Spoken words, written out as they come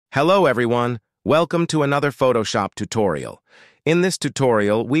Hello everyone, welcome to another Photoshop tutorial. In this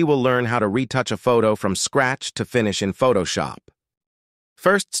tutorial, we will learn how to retouch a photo from scratch to finish in Photoshop.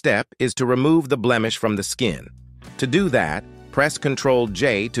 First step is to remove the blemish from the skin. To do that, press Ctrl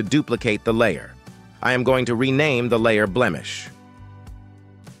J to duplicate the layer. I am going to rename the layer Blemish.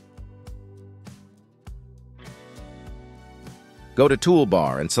 Go to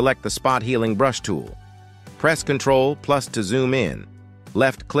Toolbar and select the Spot Healing Brush tool. Press Ctrl+ to zoom in.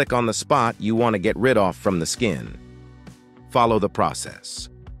 Left-click on the spot you want to get rid of from the skin. Follow the process.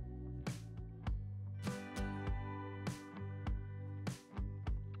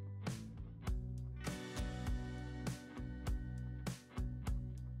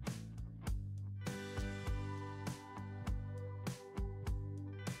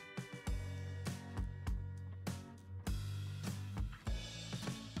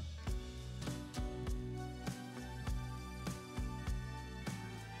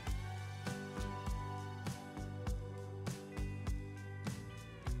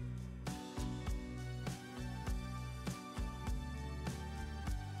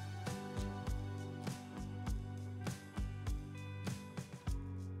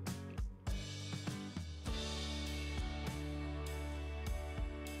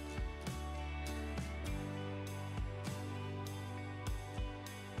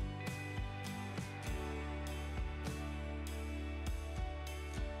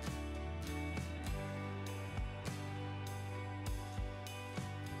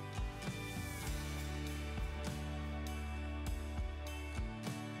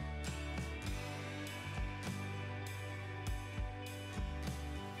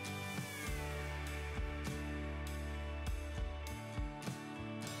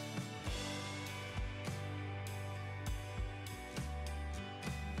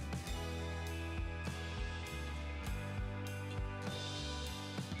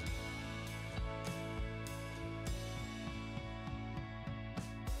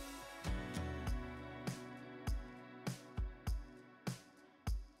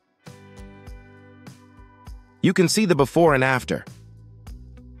 You can see the before and after.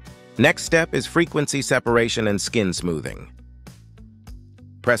 Next step is frequency separation and skin smoothing.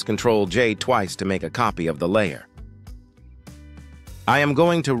 Press Ctrl J twice to make a copy of the layer. I am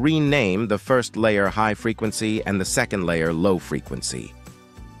going to rename the first layer high frequency and the second layer low frequency.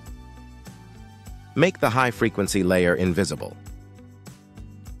 Make the high frequency layer invisible.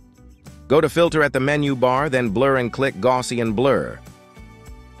 Go to Filter at the menu bar, then Blur and click Gaussian Blur.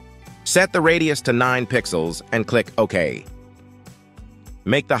 Set the radius to 9 pixels and click OK.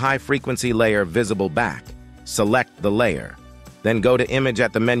 Make the high-frequency layer visible back. Select the layer. Then go to Image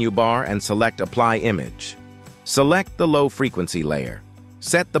at the menu bar and select Apply Image. Select the low-frequency layer.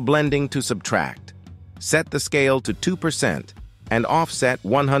 Set the blending to subtract. Set the scale to 2% and offset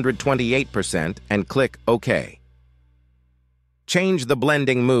 128% and click OK. Change the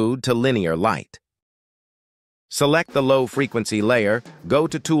blending mood to linear light. Select the low-frequency layer, go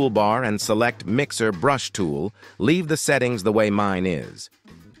to Toolbar and select Mixer Brush Tool. Leave the settings the way mine is.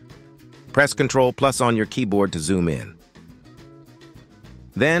 Press Ctrl+ on your keyboard to zoom in.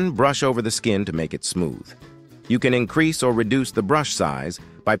 Then brush over the skin to make it smooth. You can increase or reduce the brush size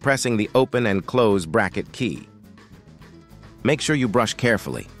by pressing the Open and Close bracket key. Make sure you brush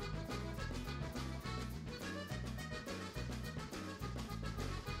carefully.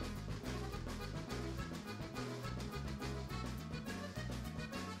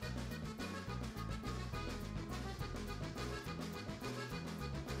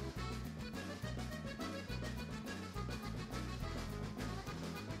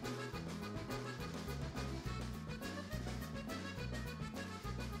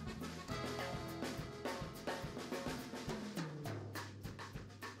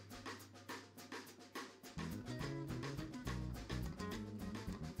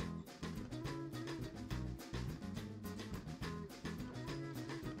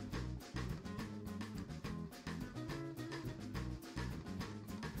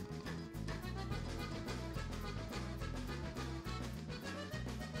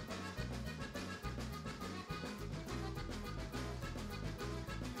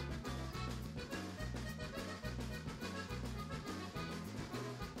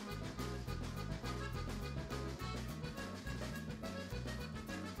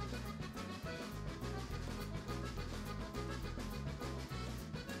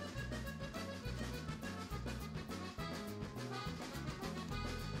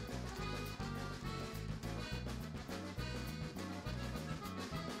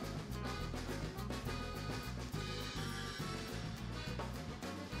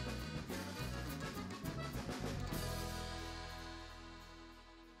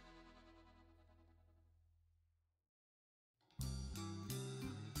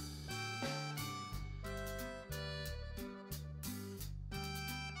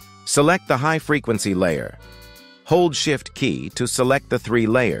 Select the high-frequency layer. Hold Shift key to select the 3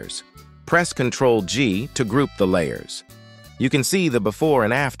 layers. Press Ctrl G to group the layers. You can see the before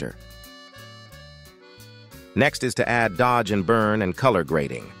and after. Next is to add dodge and burn and color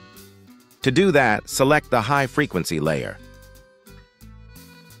grading. To do that, select the high-frequency layer.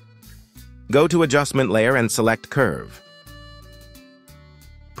 Go to Adjustment layer and select Curve.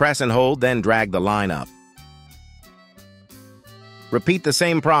 Press and hold, then drag the line up. Repeat the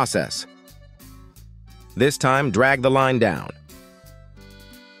same process. This time, drag the line down.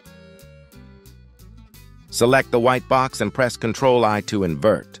 Select the white box and press Ctrl-I to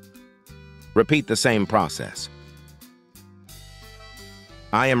invert. Repeat the same process.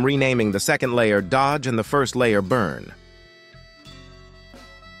 I am renaming the second layer Dodge and the first layer Burn.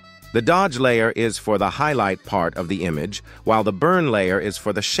 The Dodge layer is for the highlight part of the image, while the Burn layer is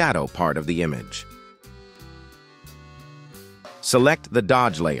for the shadow part of the image. Select the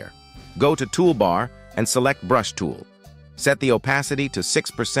Dodge layer. Go to Toolbar and select Brush Tool. Set the opacity to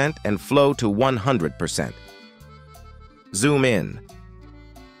 6% and flow to 100%. Zoom in.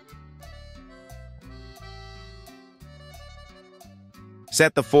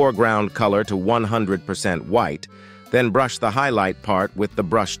 Set the foreground color to 100% white, then brush the highlight part with the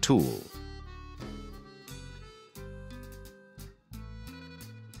brush tool.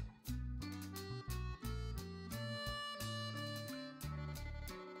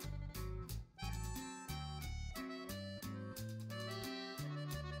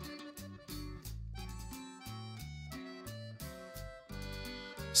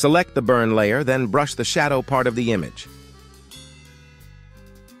 Select the burn layer, then brush the shadow part of the image.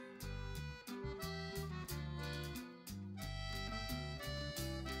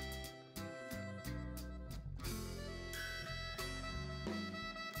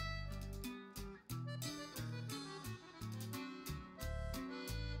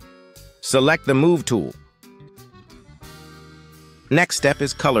 Select the Move tool. Next step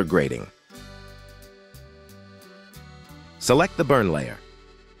is color grading. Select the burn layer.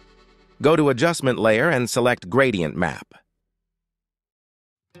 Go to Adjustment layer and select Gradient Map.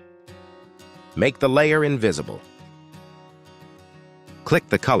 Make the layer invisible. Click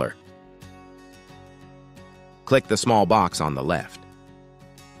the color. Click the small box on the left.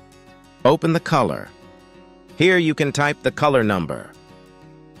 Open the color. Here you can type the color number.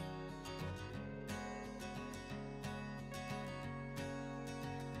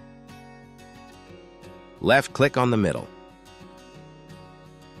 Left-click on the middle.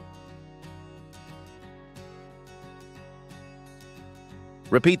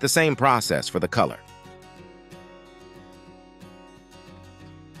 Repeat the same process for the color.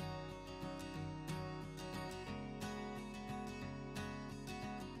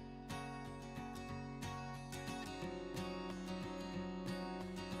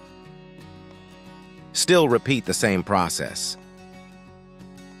 Still repeat the same process.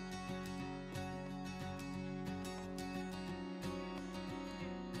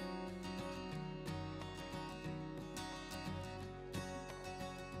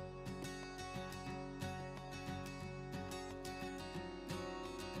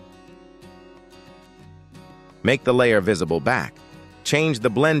 Make the layer visible back. Change the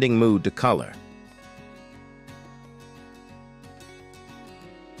blending mood to color.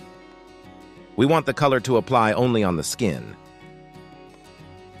 We want the color to apply only on the skin.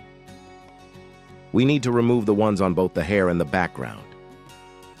 We need to remove the ones on both the hair and the background,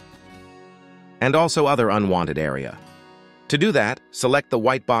 and also other unwanted area. To do that, select the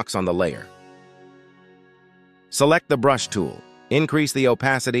white box on the layer. Select the brush tool. Increase the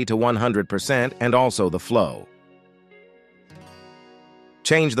opacity to 100% and also the flow.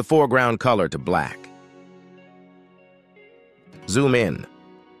 Change the foreground color to black. Zoom in.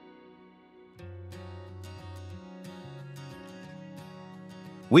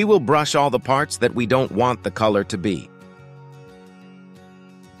 We will brush all the parts that we don't want the color to be.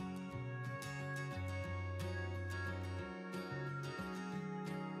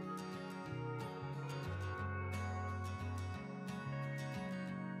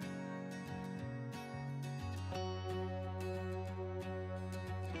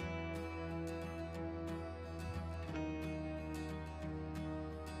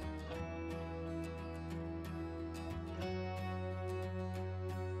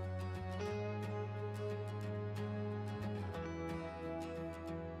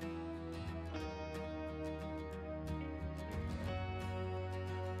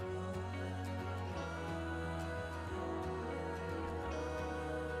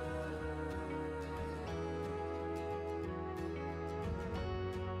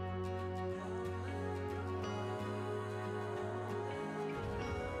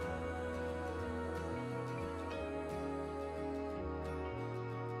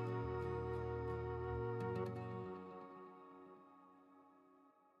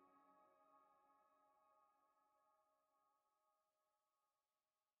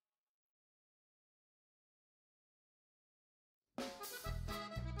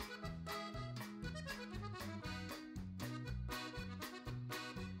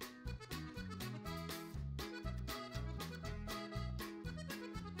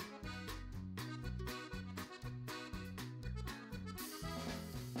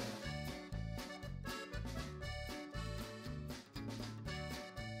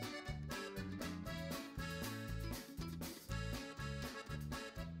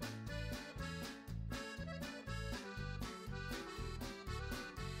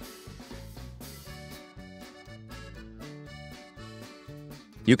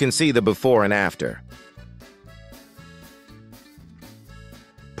 You can see the before and after.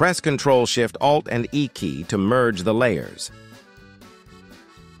 Press Ctrl, Alt, and E key to merge the layers.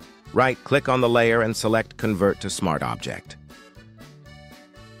 Right-click on the layer and select Convert to Smart Object.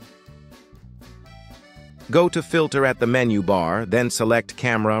 Go to Filter at the menu bar, then select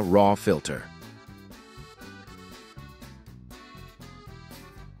Camera Raw Filter.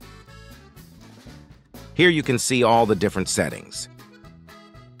 Here you can see all the different settings.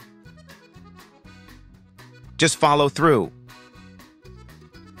 Just follow through.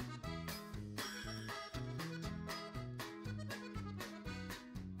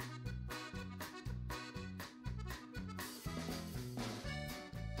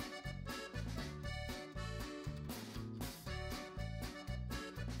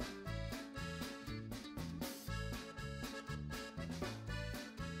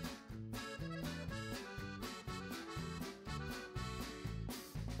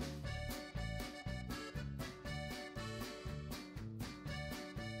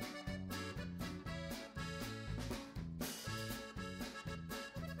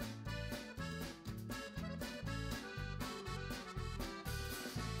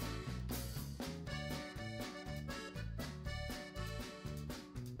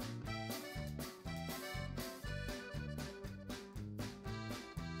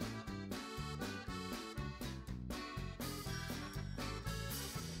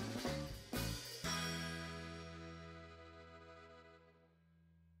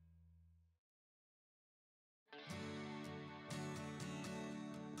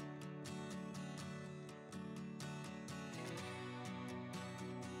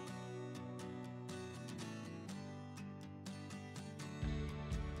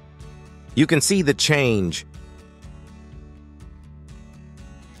 You can see the change.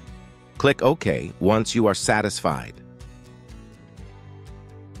 Click OK once you are satisfied.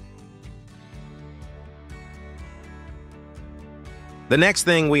 The next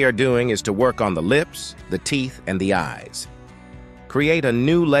thing we are doing is to work on the lips, the teeth, and the eyes. Create a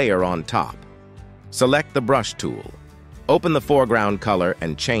new layer on top. Select the brush tool. Open the foreground color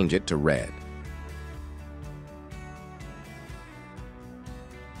and change it to red.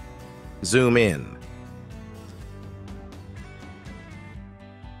 Zoom in.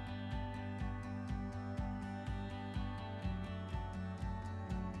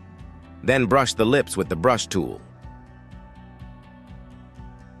 Then brush the lips with the brush tool.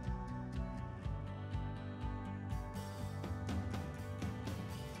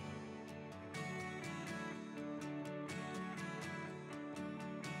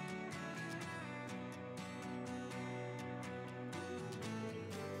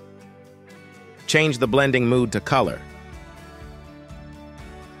 Change the blending mood to color.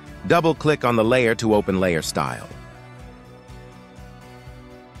 Double-click on the layer to open Layer Style.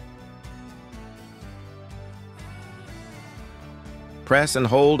 Press and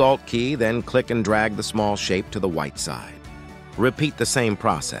hold Alt key, then click and drag the small shape to the white side. Repeat the same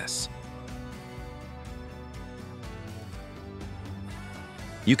process.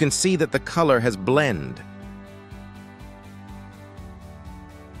 You can see that the color has blended.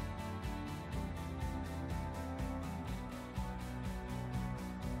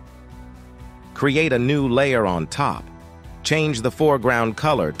 Create a new layer on top. Change the foreground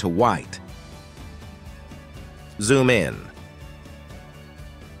color to white. Zoom in.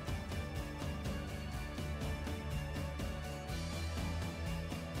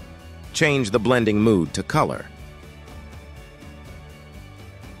 Change the blending mood to color.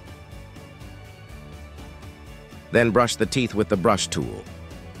 Then brush the teeth with the brush tool.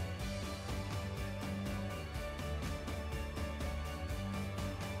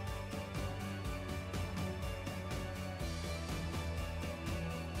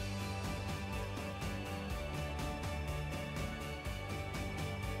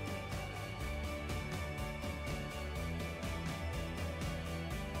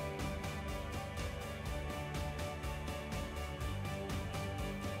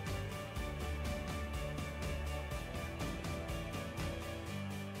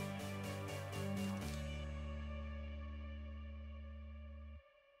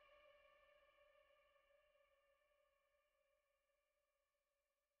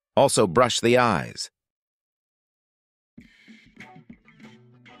 Also brush the eyes.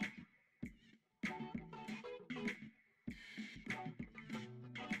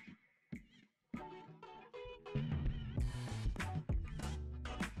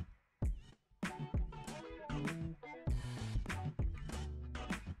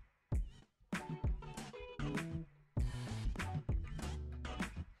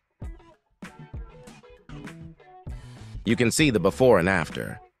 You can see the before and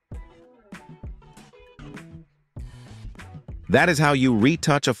after. That is how you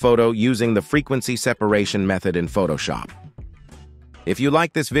retouch a photo using the frequency separation method in Photoshop. If you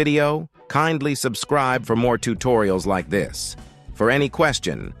like this video, kindly subscribe for more tutorials like this. For any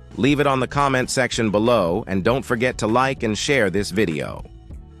question, leave it on the comment section below and don't forget to like and share this video.